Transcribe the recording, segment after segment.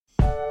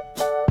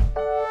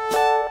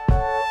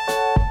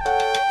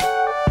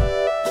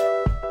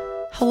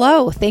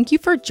Hello, thank you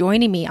for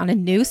joining me on a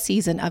new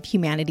season of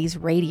Humanities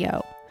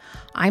Radio.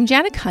 I'm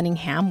Janet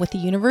Cunningham with the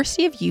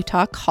University of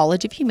Utah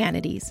College of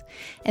Humanities,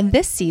 and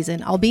this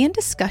season I'll be in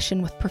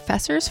discussion with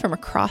professors from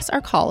across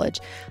our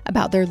college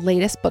about their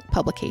latest book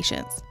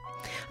publications.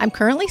 I'm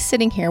currently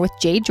sitting here with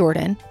Jay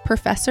Jordan,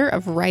 professor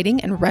of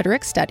Writing and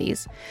Rhetoric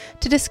Studies,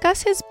 to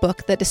discuss his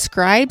book that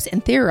describes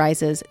and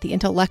theorizes the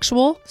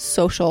intellectual,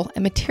 social,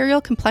 and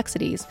material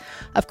complexities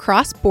of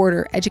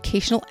cross-border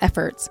educational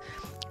efforts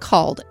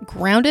called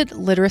Grounded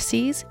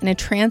Literacies in a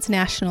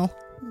Transnational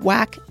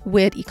WAC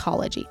WID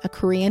Ecology, a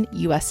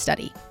Korean-U.S.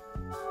 study.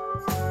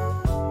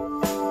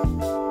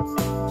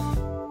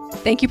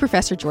 Thank you,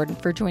 Professor Jordan,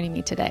 for joining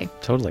me today.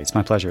 Totally. It's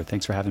my pleasure.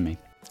 Thanks for having me.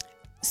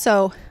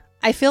 So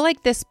I feel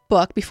like this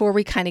book, before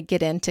we kind of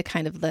get into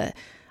kind of the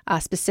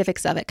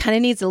specifics of it, kind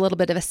of needs a little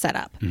bit of a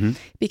setup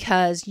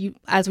because you,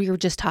 as we were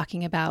just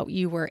talking about,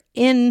 you were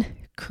in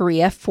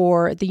Korea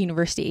for the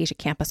University Asia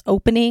campus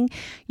opening.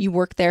 You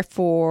worked there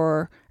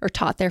or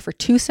taught there for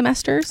 2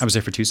 semesters. I was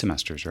there for 2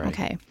 semesters, right?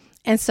 Okay.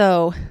 And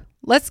so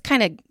let's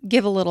kind of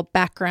give a little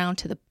background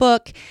to the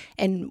book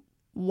and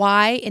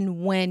why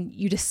and when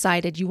you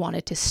decided you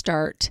wanted to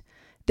start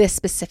this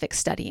specific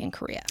study in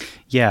Korea.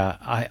 Yeah,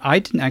 I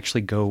didn't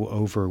actually go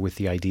over with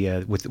the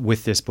idea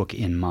with this book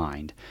in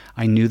mind.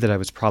 I knew that I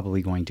was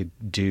probably going to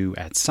do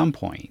at some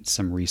point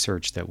some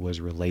research that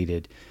was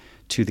related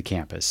to the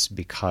campus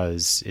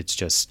because it's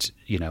just,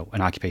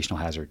 an occupational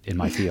hazard in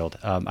my field.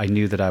 I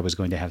knew that I was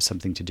going to have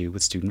something to do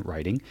with student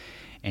writing,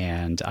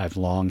 and I've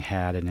long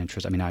had an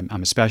interest. I mean,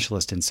 I'm a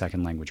specialist in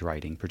second language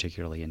writing,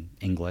 particularly in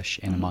English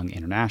and among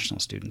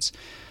international students.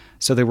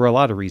 So there were a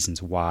lot of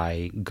reasons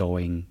why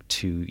going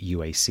to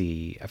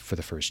UAC for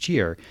the first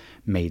year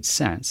made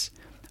sense.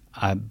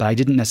 But I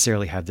didn't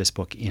necessarily have this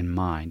book in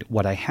mind.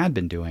 What I had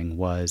been doing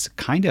was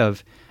kind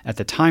of, at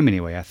the time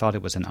anyway, I thought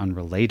it was an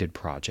unrelated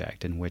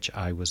project in which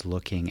I was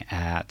looking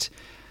at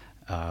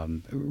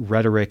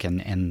rhetoric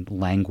and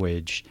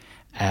language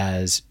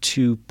as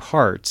 2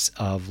 parts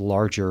of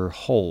larger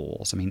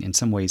wholes. I mean, in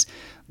some ways,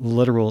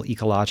 literal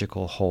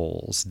ecological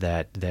wholes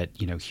that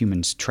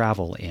humans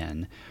travel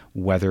in,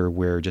 whether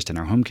we're just in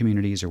our home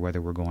communities or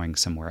whether we're going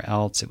somewhere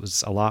else. It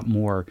was a lot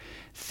more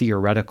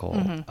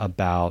theoretical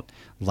about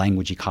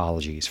language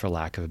ecologies, for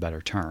lack of a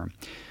better term.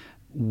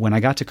 When I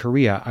got to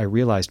Korea, I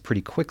realized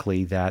pretty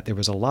quickly that there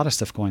was a lot of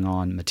stuff going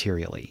on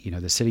materially.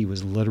 The city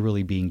was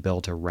literally being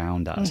built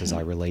around us, as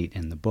I relate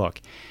in the book.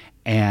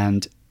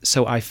 And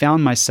so I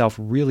found myself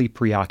really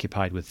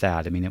preoccupied with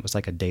that. I mean, it was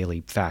like a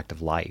daily fact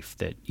of life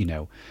that,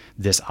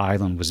 this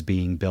island was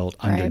being built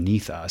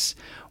underneath us,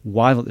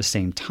 while at the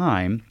same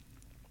time,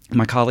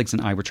 my colleagues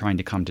and I were trying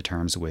to come to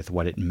terms with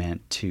what it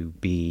meant to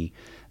be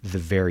the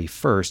very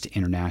first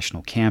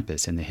international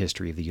campus in the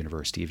history of the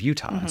University of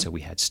Utah. And so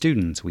we had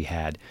students, we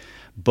had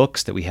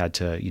books that we had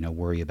to,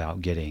 worry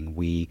about getting.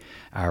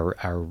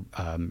 Our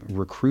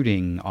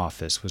recruiting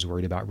office was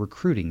worried about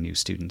recruiting new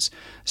students.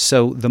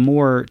 So the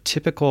more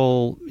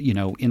typical,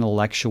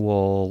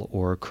 intellectual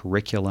or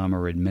curriculum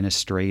or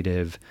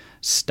administrative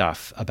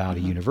stuff about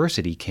a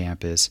university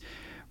campus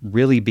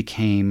really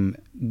became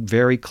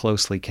very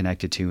closely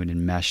connected to and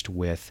enmeshed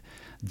with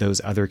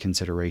those other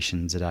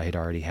considerations that I had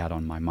already had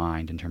on my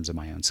mind in terms of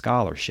my own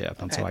scholarship.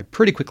 Okay. And so I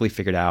pretty quickly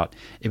figured out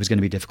it was going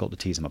to be difficult to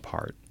tease them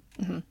apart.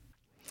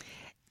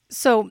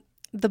 So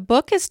the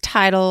book is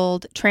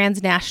titled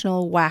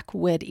Transnational WAC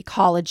WID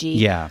Ecology.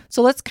 Yeah.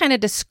 So let's kind of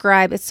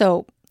describe it.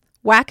 So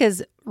WAC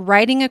is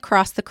writing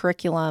across the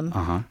curriculum,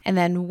 and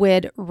then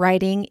WID,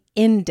 writing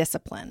in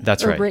discipline.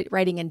 That's right.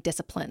 Writing in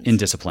disciplines. In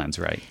disciplines,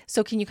 right.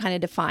 So can you kind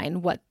of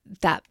define what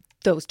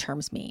those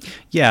terms mean?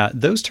 Yeah,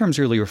 those terms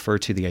really refer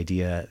to the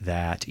idea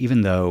that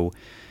even though,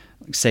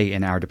 say,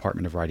 in our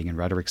Department of Writing and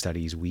Rhetoric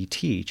Studies, we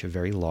teach a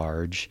very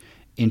large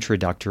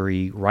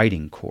introductory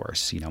writing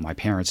course. My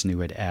parents knew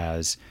it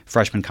as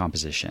freshman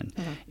composition.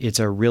 It's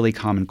a really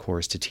common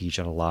course to teach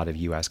at a lot of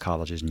U.S.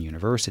 colleges and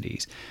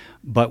universities.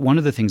 But one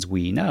of the things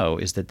we know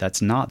is that that's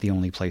not the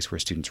only place where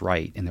students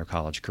write in their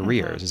college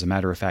careers. As a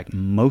matter of fact,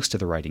 most of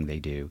the writing they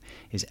do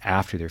is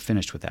after they're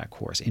finished with that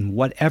course, in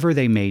whatever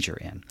they major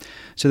in.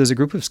 So there's a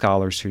group of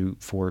scholars who,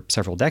 for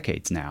several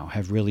decades now,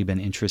 have really been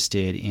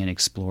interested in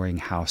exploring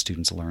how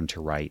students learn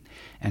to write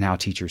and how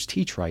teachers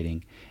teach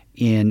writing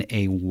in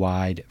a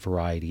wide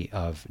variety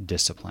of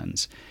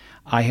disciplines.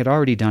 I had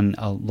already done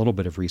a little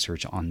bit of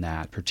research on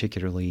that,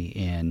 particularly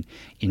in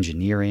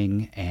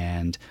engineering,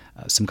 and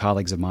some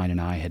colleagues of mine and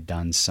I had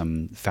done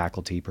some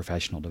faculty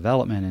professional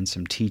development and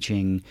some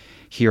teaching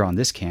here on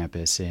this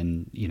campus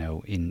in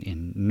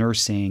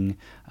nursing,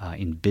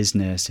 in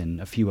business,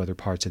 and a few other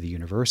parts of the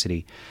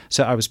university.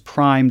 So I was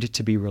primed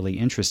to be really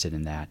interested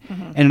in that.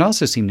 And it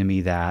also seemed to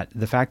me that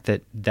the fact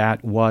that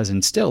that was,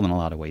 and still in a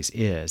lot of ways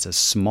is, a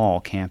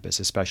small campus,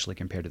 especially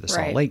compared to the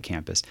Salt Lake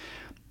campus,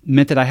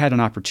 meant that I had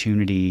an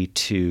opportunity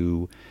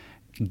to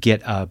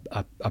get a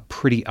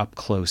pretty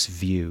up-close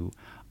view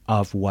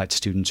of what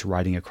students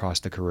writing across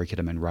the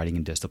curriculum and writing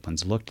in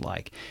disciplines looked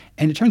like.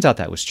 And it turns out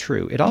that was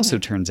true. It also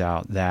turns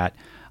out that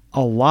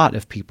a lot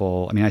of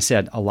people, I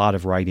said a lot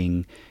of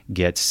writing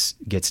gets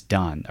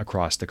done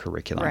across the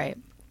curriculum. Right.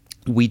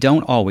 We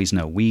don't always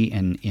know. We,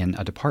 in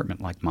a department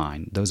like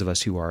mine, those of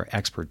us who are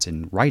experts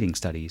in writing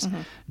studies,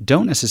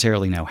 don't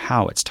necessarily know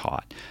how it's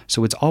taught.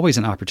 So it's always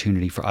an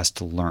opportunity for us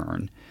to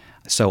learn.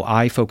 So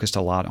I focused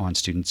a lot on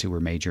students who were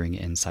majoring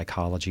in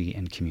psychology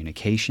and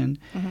communication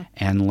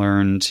and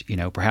learned,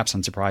 perhaps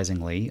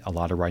unsurprisingly, a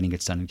lot of writing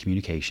gets done in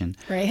communication,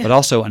 right. but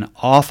also an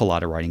awful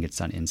lot of writing gets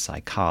done in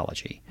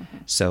psychology.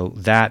 So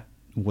that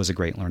was a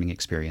great learning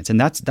experience. And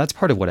that's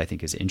part of what I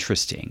think is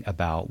interesting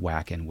about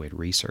WAC and WID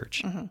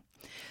research.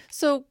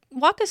 So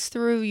walk us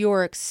through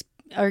your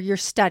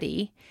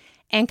study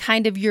and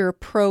kind of your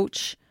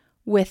approach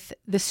with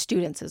the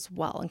students as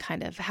well, and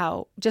kind of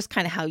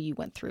how you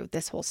went through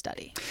this whole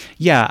study.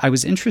 Yeah, I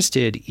was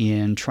interested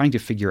in trying to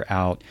figure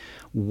out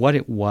what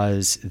it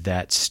was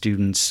that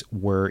students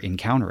were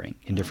encountering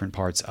in different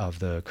parts of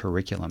the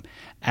curriculum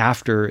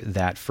after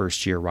that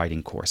first year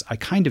writing course. I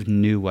kind of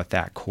knew what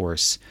that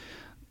course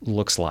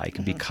looks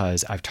like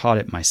because I've taught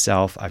it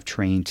myself. I've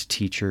trained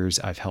teachers.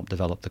 I've helped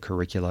develop the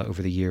curricula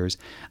over the years.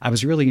 I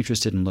was really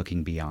interested in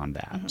looking beyond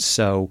that.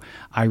 So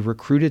I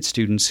recruited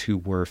students who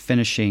were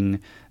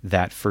finishing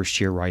that first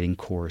year writing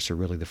course, or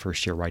really the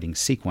first year writing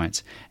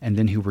sequence, and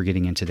then who were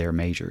getting into their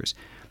majors.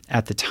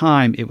 At the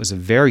time, it was a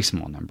very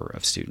small number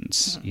of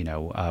students.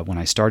 When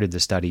I started the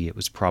study, it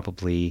was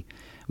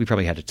we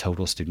probably had a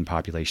total student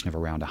population of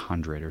around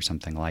 100 or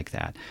something like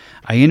that.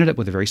 I ended up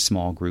with a very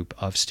small group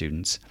of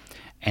students.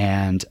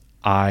 And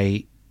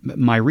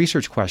my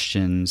research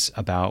questions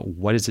about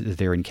what is it that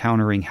they're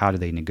encountering, how do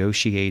they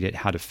negotiate it,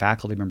 how do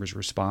faculty members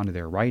respond to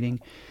their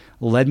writing,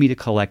 led me to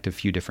collect a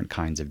few different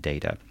kinds of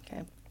data.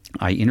 Okay.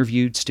 I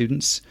interviewed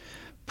students.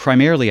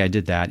 Primarily, I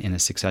did that in a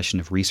succession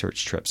of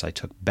research trips I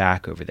took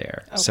back over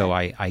there. Okay. So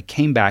I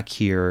came back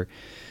here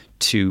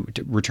to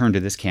return to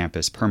this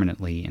campus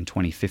permanently in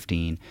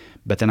 2015,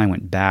 but then I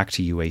went back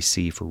to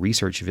UAC for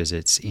research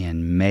visits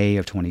in May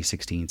of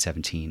 2016,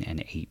 17,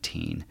 and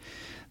 18.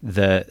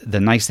 The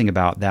nice thing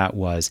about that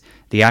was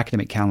the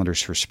academic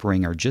calendars for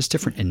spring are just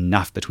different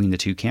enough between the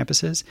two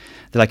campuses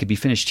that I could be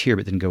finished here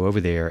but then go over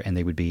there and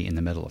they would be in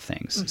the middle of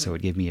things. So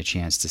it gave me a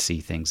chance to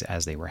see things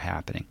as they were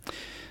happening.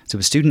 So it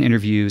was student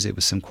interviews, it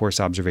was some course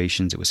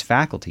observations, it was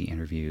faculty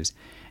interviews,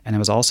 and I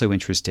was also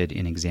interested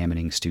in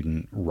examining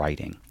student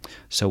writing.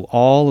 So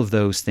all of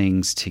those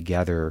things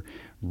together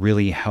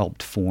really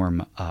helped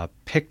form a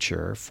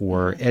picture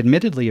for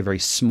admittedly a very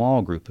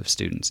small group of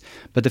students.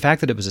 But the fact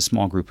that it was a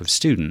small group of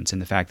students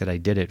and the fact that I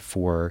did it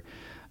for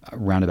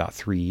around about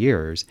 3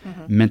 years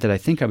meant that I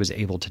think I was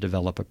able to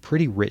develop a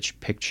pretty rich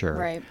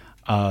picture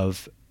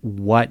of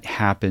what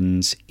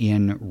happens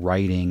in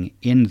writing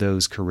in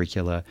those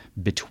curricula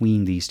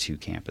between these two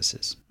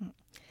campuses.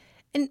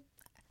 And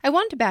I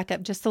wanted to back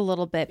up just a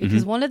little bit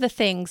because one of the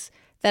things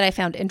that I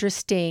found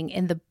interesting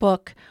in the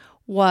book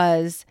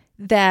was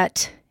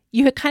that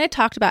you had kind of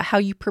talked about how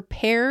you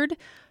prepared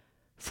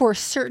for a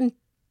certain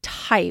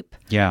type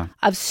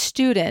of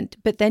student,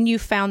 but then you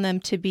found them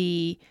to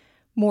be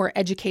more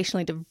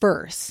educationally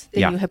diverse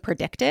than you had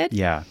predicted.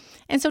 Yeah.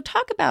 And so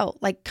talk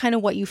about like kind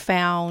of what you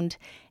found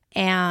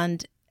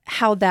and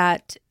how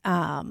that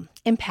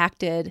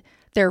impacted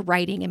their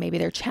writing and maybe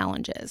their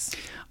challenges.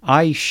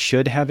 I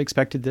should have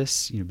expected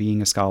this,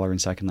 being a scholar in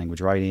second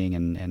language writing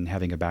and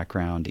having a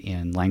background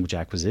in language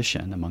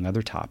acquisition, among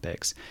other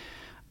topics.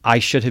 I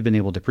should have been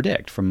able to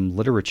predict from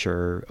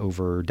literature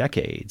over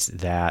decades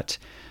that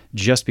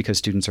just because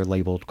students are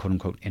labeled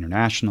quote-unquote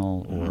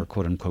international or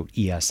quote-unquote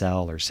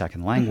ESL or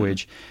second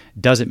language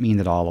doesn't mean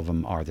that all of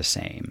them are the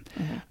same.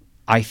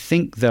 I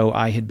think, though,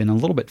 I had been a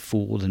little bit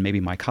fooled, and maybe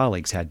my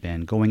colleagues had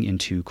been, going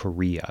into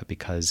Korea,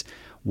 because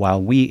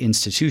while we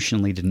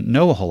institutionally didn't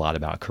know a whole lot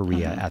about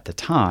Korea at the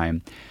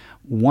time,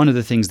 one of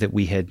the things that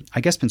we had,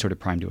 I guess, been sort of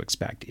primed to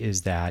expect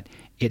is that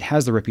it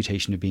has the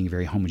reputation of being a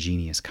very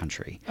homogeneous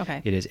country.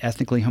 Okay. It is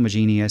ethnically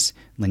homogeneous,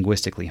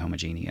 linguistically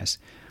homogeneous.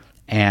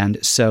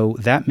 And so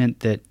that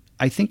meant that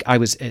I think I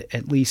was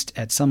at least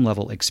at some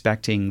level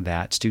expecting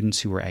that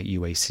students who were at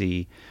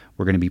UAC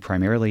were going to be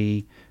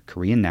primarily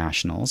Korean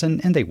nationals,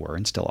 and they were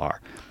and still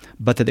are,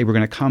 but that they were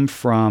going to come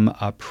from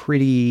a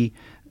pretty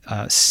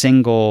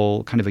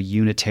single, kind of a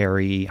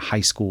unitary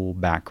high school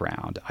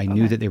background. I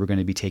knew that they were going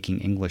to be taking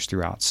English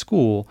throughout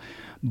school,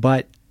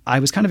 but I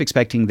was kind of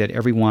expecting that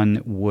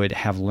everyone would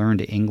have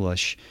learned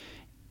English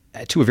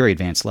to a very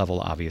advanced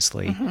level,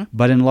 obviously,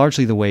 but in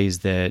largely the ways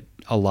that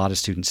a lot of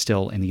students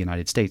still in the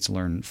United States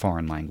learn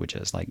foreign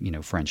languages like,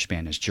 French,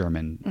 Spanish,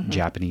 German,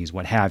 Japanese,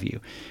 what have you,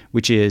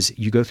 which is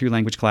you go through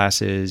language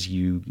classes,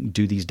 you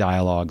do these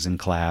dialogues in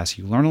class,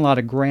 you learn a lot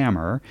of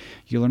grammar,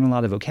 you learn a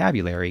lot of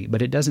vocabulary,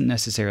 but it doesn't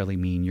necessarily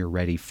mean you're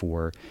ready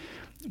for,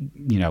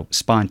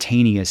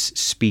 spontaneous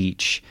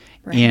speech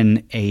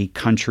in a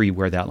country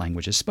where that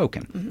language is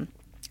spoken.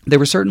 There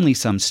were certainly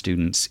some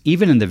students,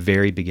 even in the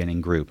very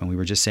beginning group, and we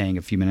were just saying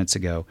a few minutes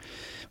ago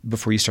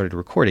before you started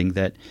recording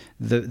that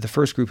the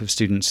first group of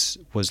students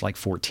was like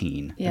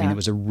 14. I mean, it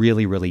was a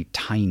really, really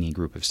tiny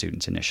group of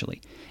students initially.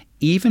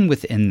 even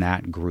within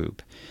that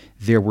group,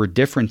 there were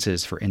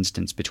differences, for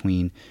instance,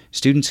 between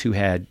students who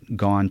had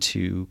gone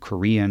to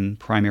Korean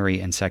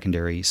primary and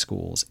secondary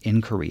schools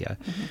in Korea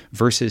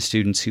versus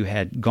students who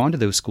had gone to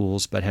those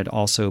schools but had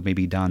also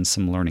maybe done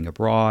some learning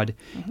abroad,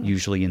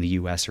 usually in the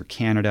U.S. or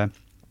Canada,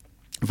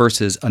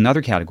 versus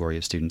another category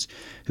of students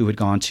who had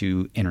gone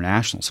to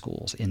international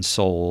schools in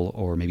Seoul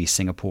or maybe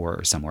Singapore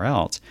or somewhere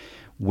else,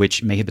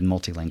 which may have been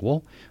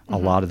multilingual. A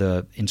lot of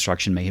the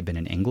instruction may have been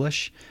in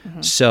English.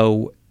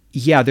 So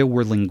yeah, there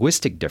were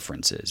linguistic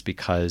differences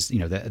because,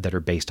 that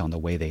are based on the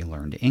way they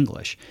learned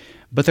English.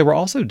 But there were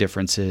also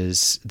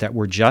differences that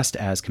were just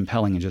as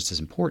compelling and just as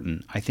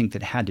important, I think,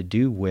 that had to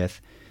do with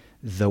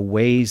the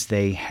ways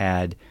they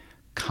had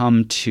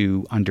come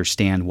to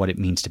understand what it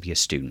means to be a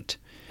student.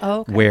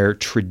 Oh, okay. Where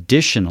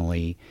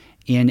traditionally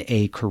in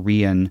a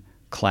Korean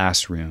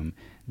classroom,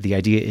 the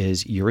idea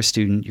is you're a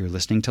student, you're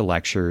listening to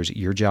lectures,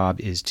 your job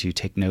is to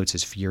take notes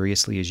as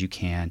furiously as you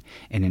can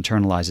and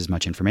internalize as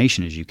much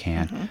information as you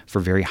can for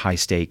very high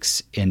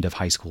stakes end of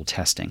high school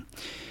testing.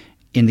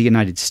 In the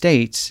United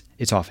States,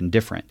 it's often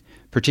different.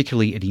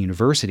 Particularly at a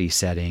university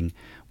setting,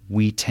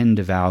 we tend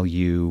to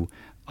value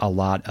a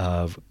lot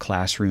of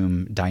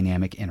classroom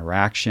dynamic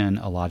interaction,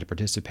 a lot of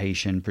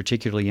participation,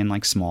 particularly in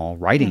like small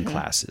writing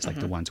classes like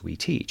the ones we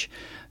teach.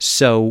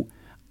 So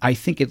I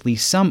think at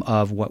least some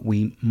of what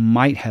we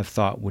might have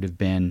thought would have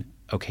been,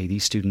 okay,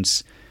 these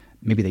students,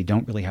 maybe they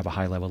don't really have a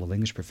high level of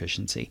English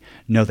proficiency.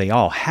 No, they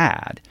all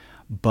had,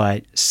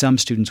 but some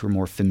students were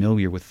more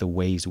familiar with the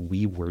ways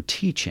we were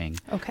teaching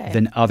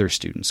than other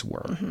students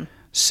were.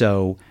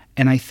 So,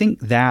 and I think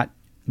that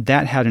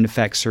had an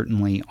effect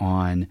certainly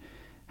on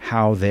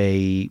how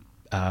they,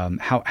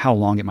 how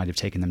long it might have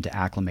taken them to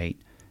acclimate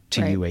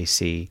to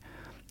UAC.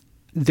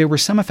 There were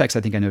some effects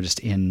I think I noticed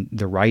in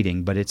the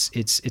writing, but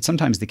it's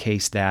sometimes the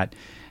case that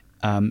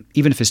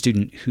even if a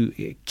student who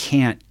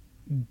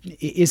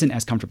isn't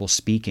as comfortable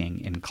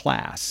speaking in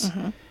class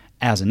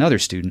as another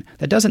student,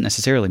 that doesn't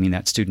necessarily mean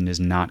that student is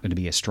not going to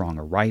be as strong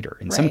a writer.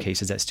 In some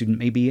cases, that student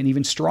may be an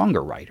even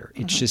stronger writer.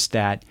 It's just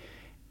that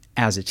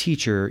as a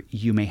teacher,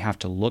 you may have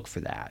to look for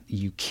that.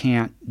 You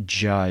can't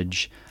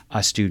judge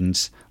a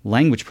student's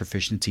language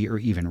proficiency or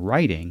even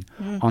writing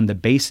on the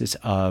basis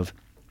of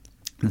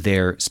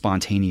their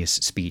spontaneous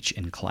speech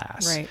in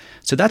class.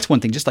 So that's one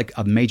thing, just like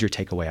a major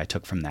takeaway I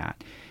took from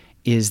that,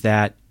 is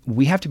that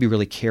we have to be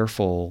really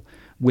careful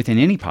within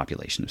any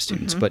population of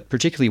students, but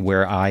particularly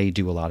where I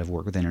do a lot of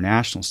work with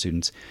international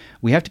students,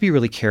 we have to be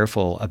really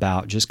careful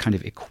about just kind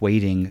of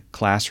equating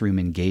classroom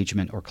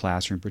engagement or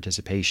classroom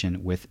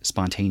participation with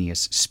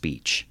spontaneous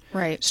speech.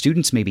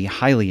 Students may be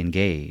highly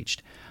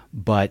engaged,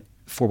 but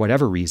for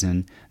whatever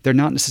reason, they're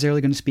not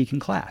necessarily going to speak in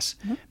class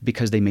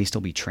because they may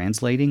still be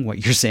translating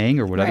what you're saying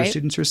or what other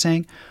students are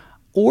saying,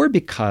 or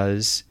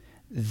because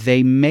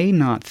they may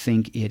not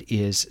think it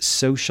is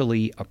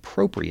socially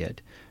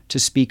appropriate to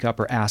speak up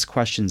or ask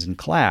questions in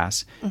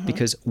class,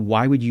 because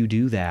why would you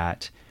do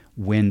that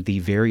when the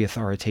very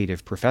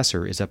authoritative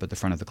professor is up at the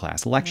front of the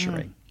class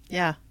lecturing?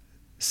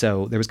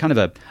 So there was kind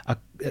of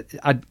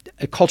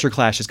a culture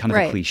clash is kind of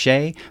a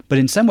cliche, but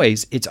in some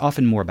ways it's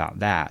often more about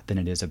that than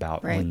it is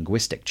about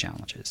linguistic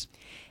challenges.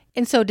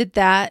 And so did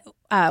that,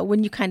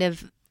 when you kind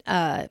of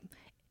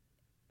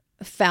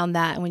found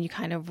that and when you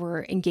kind of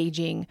were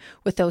engaging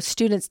with those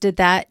students, did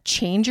that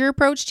change your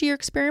approach to your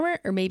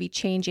experiment or maybe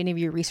change any of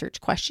your research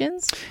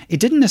questions? It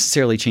didn't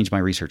necessarily change my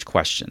research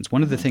questions.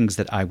 One of the things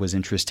that I was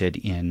interested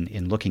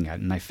in looking at,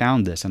 and I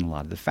found this in a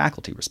lot of the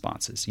faculty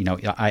responses,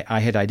 I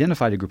had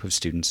identified a group of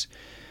students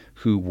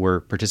who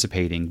were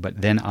participating,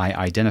 but then I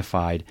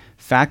identified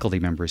faculty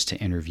members to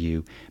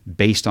interview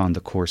based on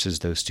the courses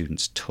those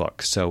students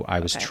took. So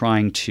I was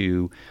trying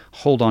to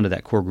hold on to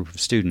that core group of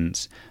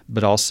students,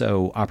 but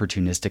also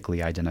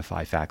opportunistically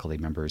identify faculty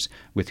members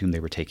with whom they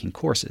were taking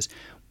courses.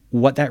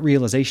 What that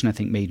realization, I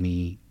think, made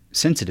me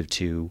sensitive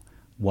to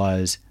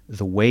was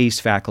the ways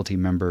faculty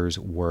members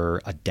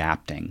were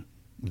adapting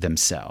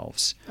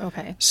themselves.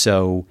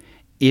 So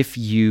if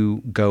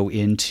you go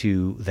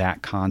into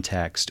that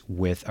context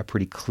with a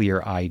pretty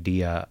clear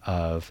idea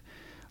of,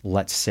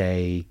 let's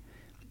say,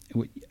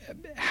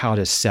 how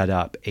to set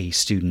up a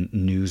student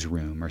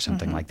newsroom or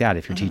something like that,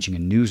 if you're teaching a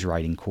news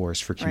writing course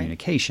for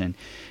communication,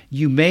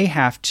 you may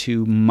have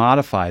to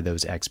modify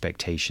those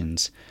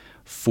expectations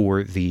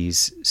for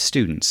these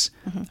students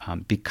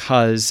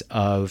because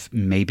of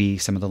maybe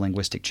some of the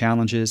linguistic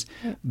challenges,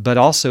 but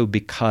also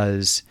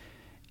because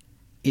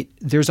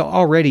there's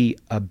already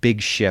a big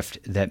shift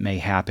that may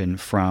happen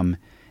from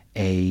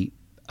a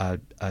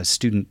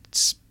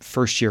student's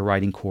first-year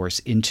writing course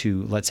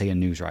into, let's say, a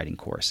news writing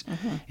course.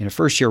 In a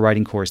first-year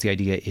writing course, the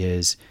idea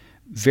is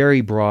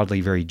very broadly,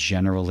 very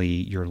generally,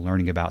 you're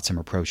learning about some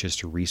approaches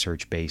to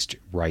research-based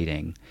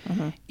writing.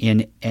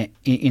 In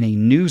a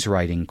news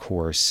writing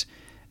course,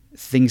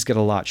 things get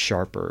a lot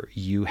sharper.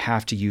 You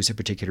have to use a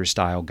particular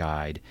style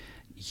guide.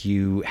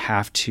 You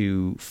have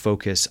to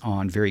focus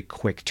on very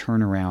quick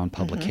turnaround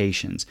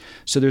publications.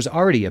 So there's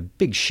already a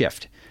big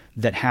shift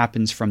that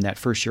happens from that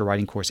first year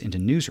writing course into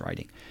news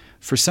writing.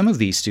 For some of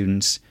these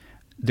students,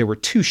 there were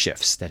two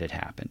shifts that had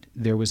happened.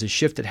 There was a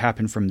shift that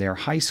happened from their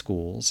high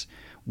schools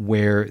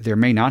where there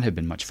may not have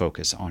been much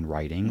focus on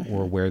writing,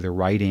 or where the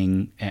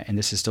writing, and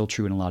this is still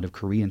true in a lot of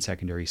Korean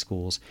secondary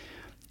schools,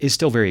 is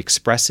still very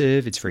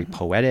expressive, it's very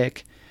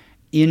poetic,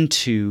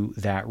 into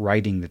that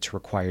writing that's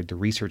required, the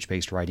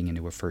research-based writing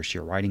into a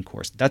first-year writing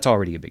course. That's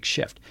already a big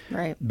shift.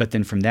 Right. But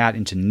then from that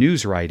into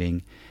news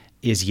writing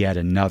is yet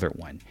another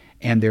one.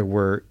 And there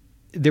were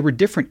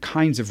different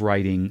kinds of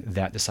writing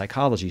that the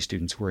psychology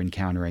students were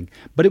encountering,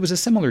 but it was a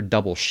similar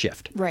double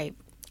shift. Right.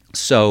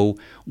 So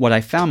what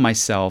I found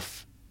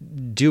myself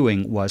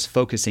doing was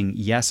focusing,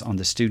 yes, on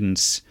the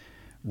students'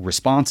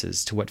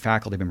 responses to what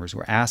faculty members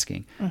were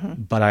asking,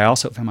 but I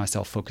also found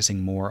myself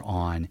focusing more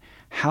on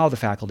how the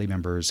faculty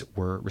members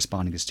were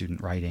responding to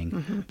student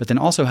writing, but then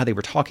also how they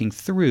were talking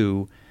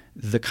through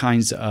the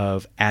kinds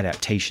of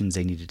adaptations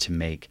they needed to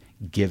make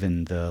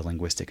given the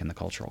linguistic and the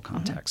cultural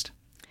context.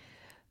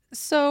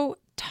 So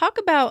talk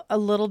about a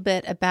little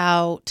bit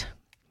about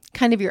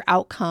kind of your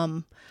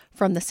outcome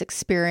from this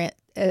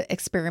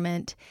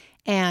experiment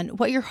and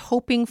what you're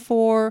hoping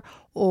for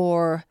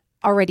or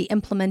already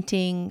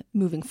implementing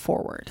moving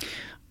forward.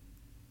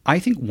 I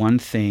think one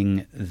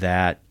thing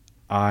that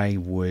I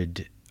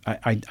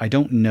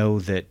don't know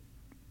that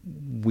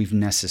we've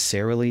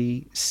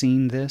necessarily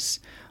seen this,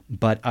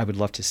 but I would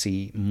love to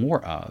see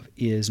more of,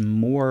 is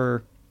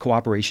more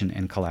cooperation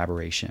and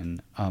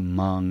collaboration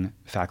among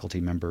faculty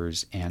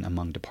members and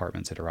among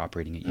departments that are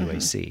operating at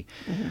UAC.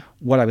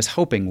 What I was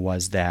hoping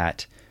was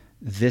that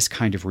this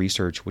kind of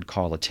research would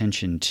call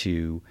attention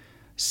to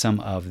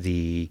some of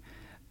the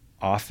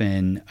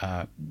often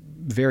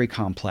very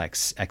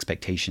complex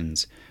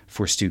expectations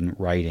for student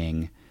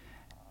writing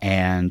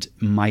and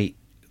might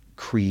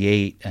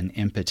create an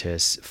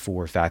impetus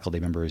for faculty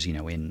members,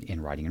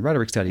 in writing and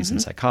rhetoric studies, in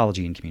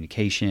psychology and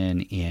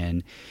communication,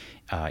 in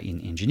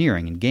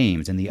engineering and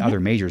games and the other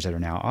majors that are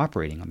now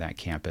operating on that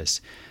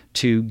campus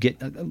to get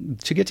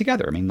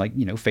together. I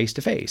mean, face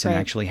to face, and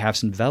actually have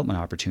some development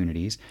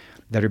opportunities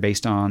that are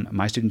based on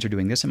my students are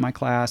doing this in my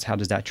class. How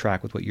does that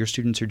track with what your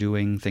students are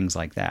doing? Things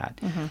like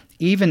that.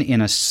 Even in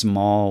a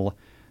small,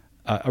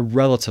 a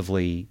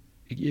relatively,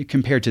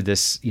 compared to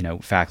this,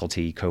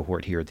 faculty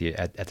cohort here at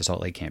the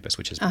Salt Lake campus,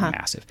 which is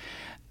massive,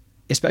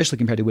 especially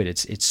compared to WID,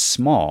 it's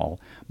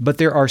small, but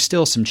there are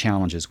still some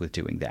challenges with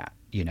doing that.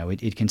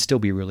 It can still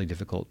be really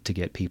difficult to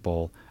get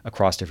people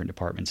across different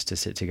departments to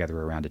sit together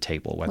around a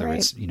table, whether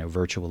it's,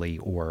 virtually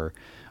or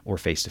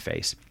face to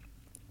face.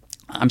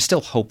 I'm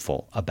still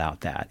hopeful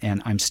about that.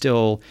 And I'm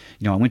still,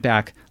 I went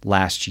back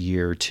last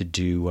year to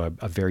do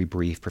a very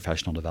brief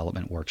professional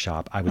development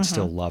workshop. I would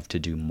still love to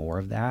do more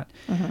of that,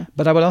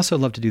 but I would also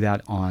love to do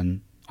that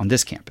on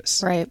this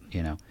campus. Right.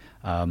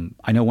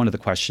 I know one of the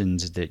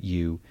questions that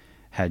you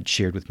had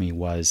shared with me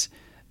was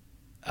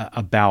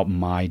about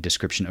my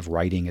description of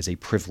writing as a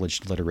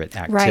privileged literate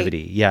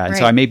activity. Right. Yeah. And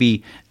so I may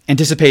be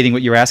anticipating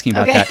what you're asking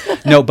about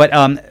that. No, but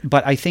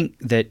I think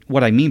that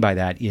what I mean by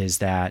that is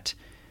that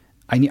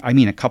I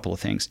mean a couple of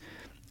things.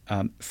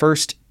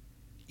 First,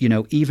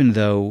 even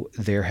though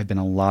there have been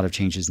a lot of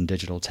changes in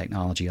digital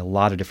technology, a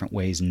lot of different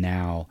ways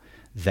now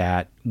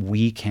that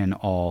we can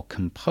all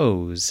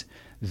compose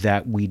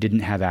that we didn't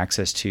have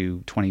access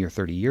to 20 or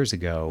 30 years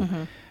ago.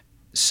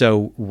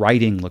 So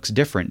writing looks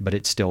different, but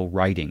it's still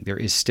writing. There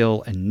is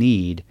still a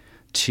need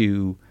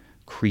to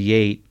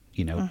create,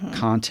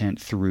 content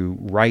through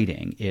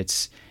writing.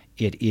 It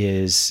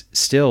is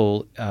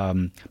still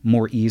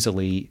more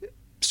easily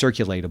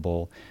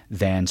circulatable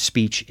than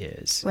speech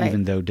is,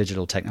 even though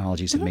digital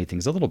technologies have made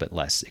things a little bit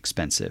less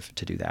expensive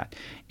to do that.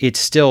 It's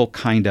still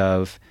kind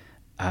of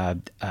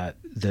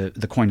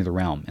the coin of the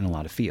realm in a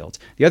lot of fields.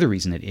 The other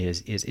reason it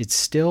is it's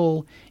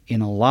still in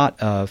a lot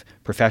of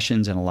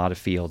professions and a lot of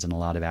fields and a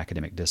lot of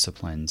academic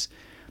disciplines,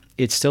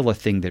 it's still a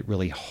thing that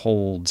really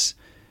holds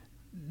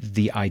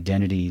the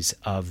identities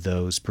of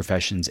those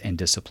professions and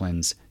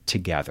disciplines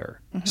together.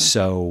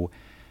 So,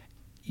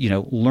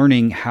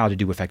 learning how to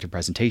do effective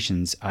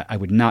presentations, I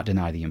would not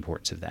deny the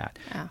importance of that.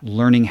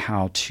 Learning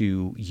how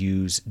to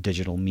use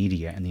digital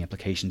media and the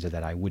implications of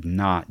that, I would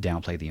not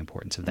downplay the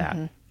importance of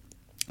that.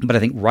 But I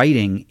think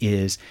writing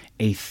is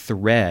a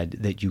thread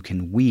that you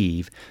can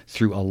weave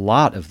through a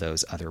lot of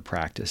those other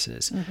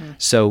practices.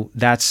 So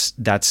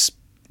that's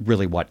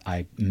really what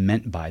I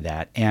meant by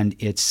that. And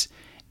it's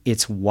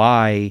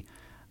why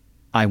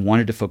I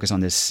wanted to focus on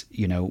this,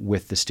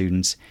 with the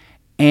students.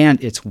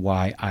 And it's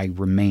why I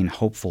remain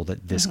hopeful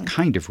that this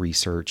kind of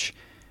research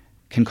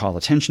can call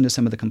attention to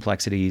some of the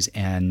complexities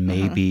and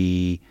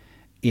maybe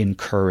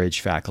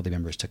encourage faculty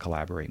members to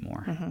collaborate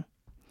more.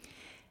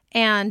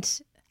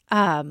 And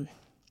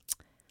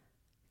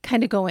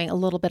kind of going a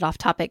little bit off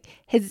topic,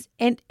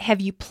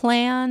 have you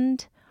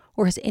planned,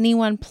 or has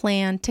anyone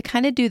planned to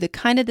kind of do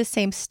the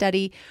same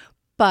study,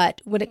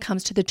 but when it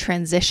comes to the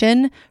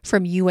transition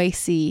from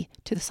UAC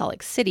to the Salt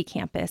Lake City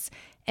campus,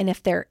 and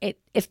if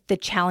the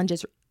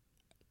challenges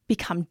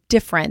become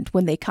different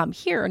when they come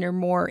here and are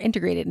more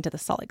integrated into the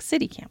Salt Lake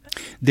City campus?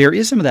 There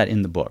is some of that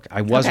in the book.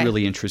 I was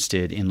really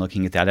interested in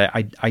looking at that.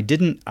 I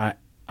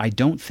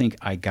don't think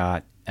I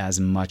got as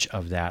much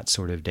of that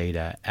sort of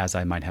data as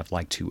I might have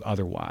liked to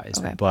otherwise.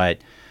 Okay. But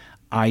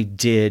I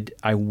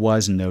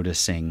was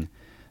noticing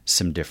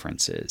some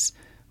differences.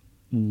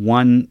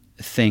 One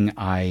thing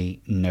I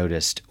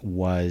noticed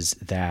was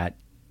that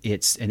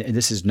and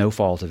this is no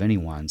fault of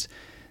anyone's,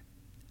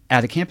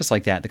 at a campus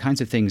like that, the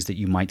kinds of things that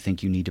you might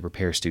think you need to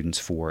prepare students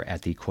for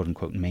at the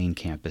quote-unquote main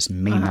campus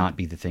may not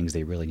be the things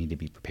they really need to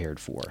be prepared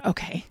for.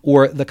 Okay.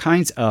 Or the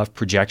kinds of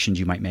projections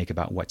you might make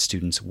about what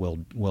students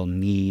will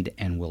need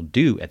and will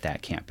do at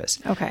that campus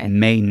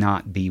may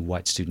not be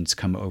what students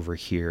come over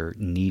here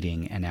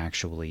needing and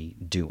actually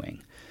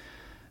doing.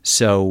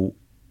 So,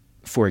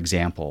 for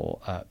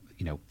example,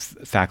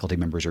 faculty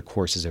members or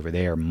courses over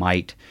there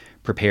might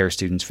prepare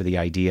students for the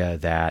idea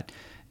that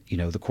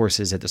the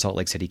courses at the Salt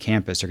Lake City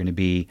campus are going to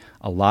be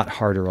a lot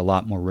harder, a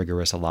lot more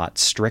rigorous, a lot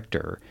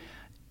stricter,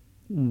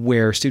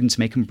 where students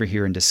may come over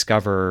here and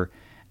discover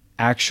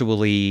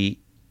actually,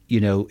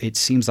 it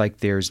seems like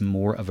there's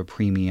more of a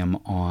premium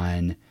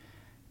on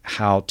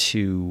how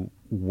to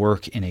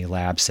work in a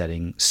lab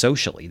setting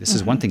socially. This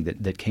is one thing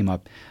that came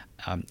up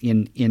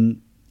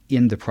in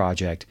the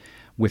project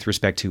with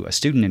respect to a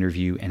student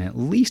interview and at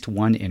least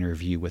one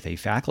interview with a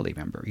faculty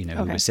member,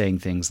 who was saying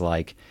things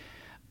like,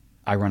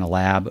 I run a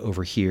lab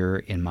over here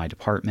in my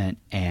department,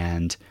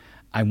 and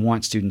I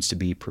want students to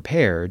be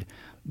prepared,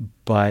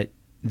 but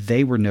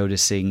they were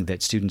noticing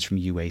that students from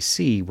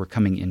UAC were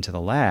coming into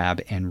the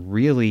lab and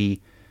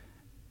really,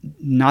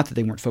 not that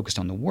they weren't focused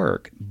on the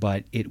work,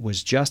 but it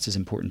was just as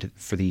important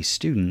for these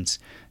students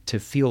to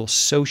feel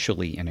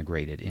socially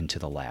integrated into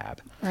the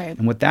lab. Right.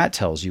 And what that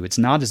tells you, it's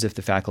not as if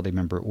the faculty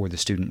member or the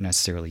student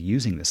necessarily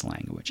using this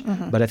language,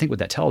 but I think what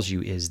that tells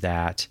you is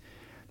that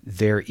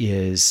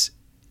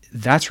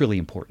that's really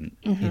important.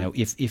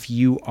 If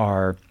you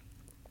are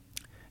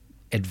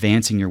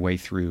advancing your way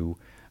through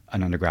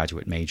an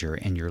undergraduate major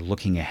and you're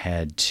looking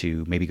ahead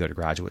to maybe go to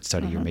graduate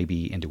study or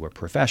maybe into a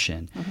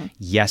profession,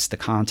 yes, the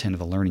content of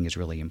the learning is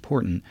really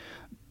important.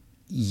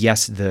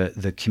 Yes,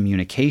 the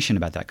communication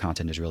about that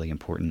content is really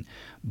important,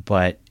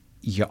 but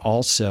you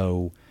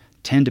also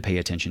tend to pay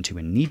attention to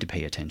and need to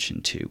pay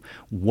attention to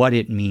what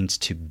it means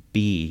to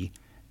be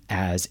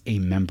as a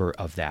member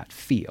of that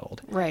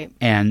field. Right.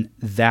 And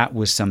that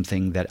was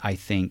something that I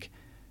think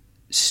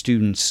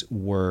students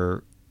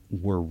were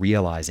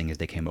realizing as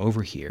they came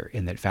over here,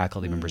 and that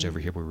faculty members over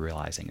here were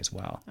realizing as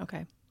well.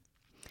 Okay.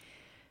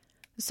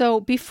 So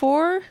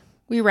before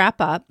we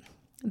wrap up,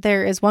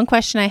 there is one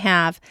question I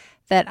have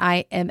that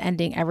I am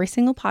ending every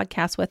single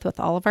podcast with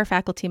all of our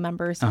faculty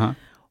members.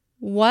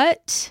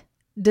 What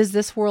does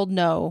this world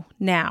know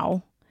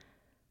now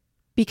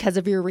because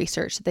of your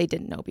research that they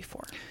didn't know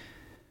before?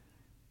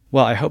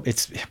 Well, I hope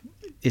it's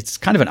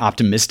kind of an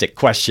optimistic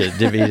question.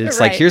 I mean, it's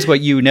like, here's what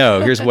you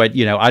know. Here's what,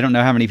 I don't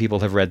know how many people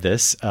have read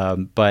this,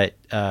 but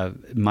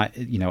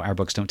our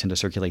books don't tend to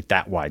circulate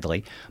that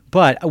widely.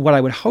 But what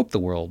I would hope the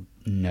world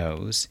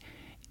knows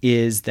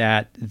is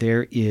that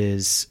there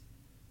is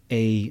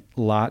a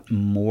lot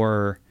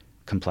more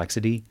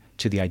complexity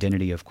to the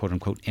identity of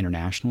quote-unquote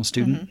international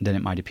student than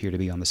it might appear to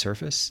be on the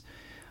surface.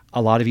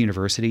 A lot of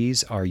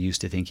universities are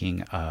used to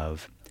thinking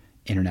of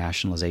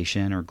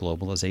internationalization or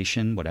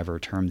globalization, whatever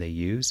term they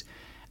use,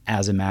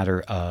 as a matter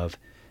of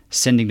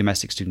sending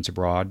domestic students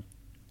abroad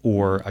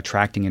or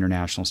attracting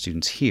international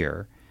students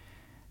here.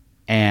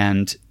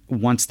 And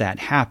once that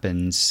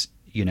happens,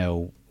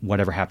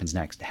 whatever happens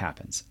next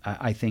happens.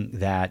 I think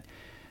that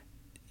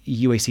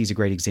UAC is a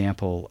great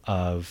example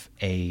of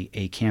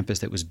a campus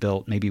that was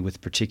built maybe with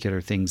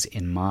particular things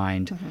in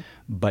mind,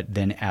 but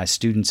then as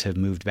students have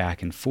moved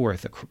back and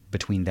forth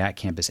between that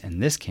campus and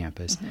this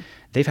campus,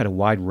 they've had a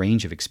wide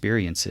range of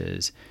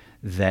experiences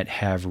that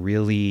have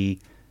really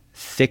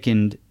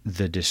thickened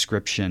the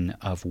description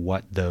of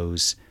what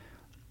those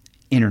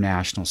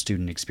international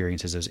student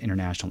experiences, those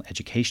international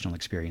educational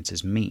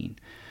experiences mean.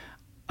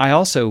 I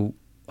also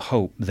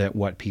hope that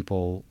what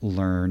people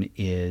learn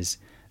is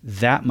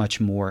that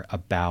much more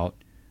about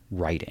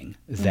writing.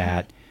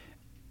 That,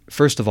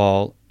 first of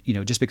all,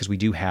 just because we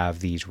do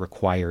have these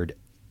required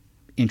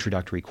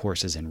introductory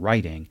courses in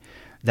writing,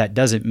 that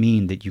doesn't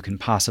mean that you can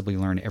possibly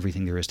learn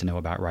everything there is to know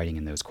about writing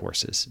in those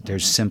courses.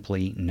 There's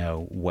simply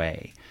no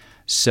way.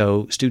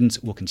 So students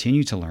will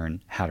continue to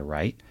learn how to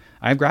write.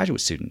 I have graduate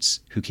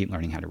students who keep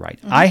learning how to write.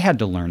 I had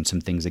to learn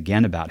some things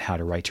again about how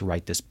to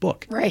write this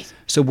book. Right.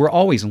 So we're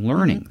always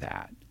learning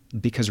that,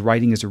 because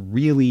writing is a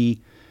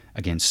really,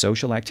 again,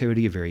 social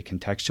activity, a very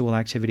contextual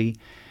activity.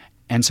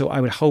 And so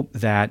I would hope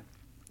that,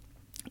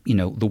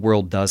 the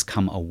world does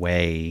come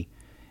away,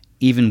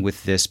 even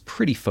with this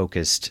pretty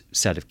focused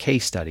set of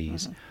case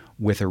studies,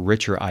 with a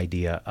richer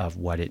idea of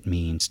what it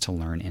means to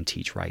learn and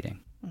teach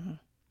writing.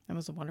 That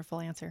was a wonderful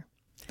answer.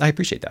 I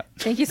appreciate that.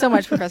 Thank you so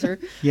much, Professor.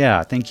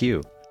 Yeah, thank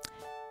you.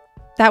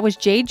 That was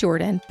Jay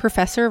Jordan,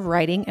 Professor of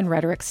Writing and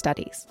Rhetoric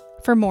Studies.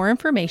 For more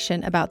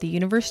information about the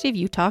University of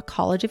Utah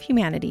College of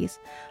Humanities,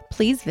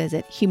 please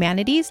visit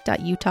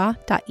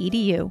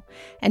humanities.utah.edu,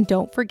 and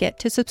don't forget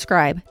to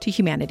subscribe to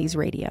Humanities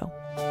Radio.